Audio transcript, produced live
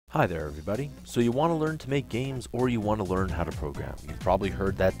Hi there everybody. So you want to learn to make games or you want to learn how to program. You've probably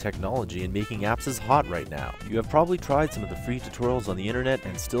heard that technology and making apps is hot right now. You have probably tried some of the free tutorials on the internet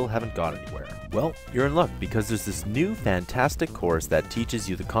and still haven't got anywhere. Well, you're in luck because there's this new fantastic course that teaches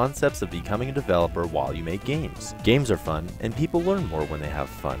you the concepts of becoming a developer while you make games. Games are fun and people learn more when they have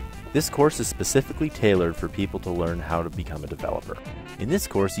fun. This course is specifically tailored for people to learn how to become a developer. In this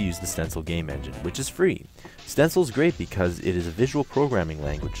course you use the Stencyl game engine, which is free. Stencyl is great because it is a visual programming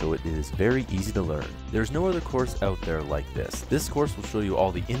language, so it is very easy to learn. There's no other course out there like this. This course will show you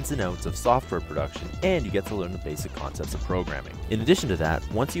all the ins and outs of software production, and you get to learn the basic concepts of programming. In addition to that,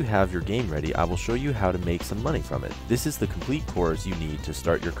 once you have your game ready, I will show you how to make some money from it. This is the complete course you need to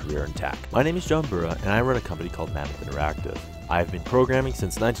start your career in tech. My name is John Burra, and I run a company called Mammoth Interactive. I have been programming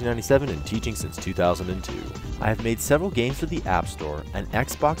since 1997 and teaching since 2002. I have made several games for the App Store, an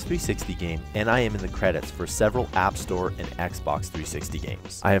Xbox 360 game, and I am in the credits for several App Store and Xbox 360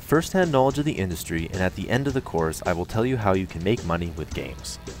 games. I have first-hand knowledge of the industry, and at the end of the course, I will tell you how you can make money with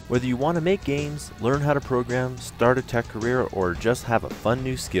games. Whether you want to make games, learn how to program, start a tech career, or just have a fun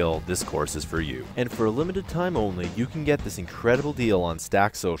new skill, this course is for you. And for a limited time only, you can get this incredible deal on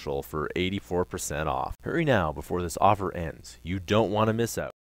Stack Social for 84% off. Hurry now before this offer ends. You don't want to miss out.